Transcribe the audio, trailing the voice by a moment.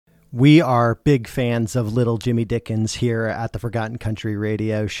We are big fans of Little Jimmy Dickens here at the Forgotten Country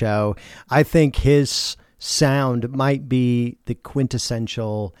Radio Show. I think his sound might be the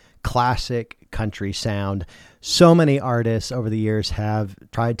quintessential classic country sound. So many artists over the years have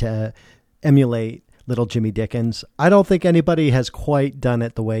tried to emulate Little Jimmy Dickens. I don't think anybody has quite done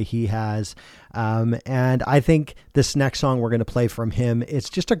it the way he has. And I think this next song we're going to play from him, it's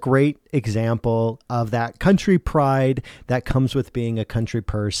just a great example of that country pride that comes with being a country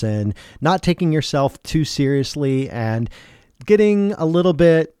person, not taking yourself too seriously and getting a little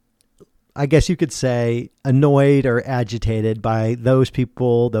bit, I guess you could say, annoyed or agitated by those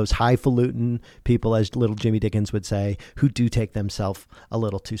people, those highfalutin people, as Little Jimmy Dickens would say, who do take themselves a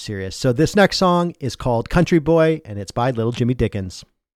little too serious. So this next song is called Country Boy, and it's by Little Jimmy Dickens.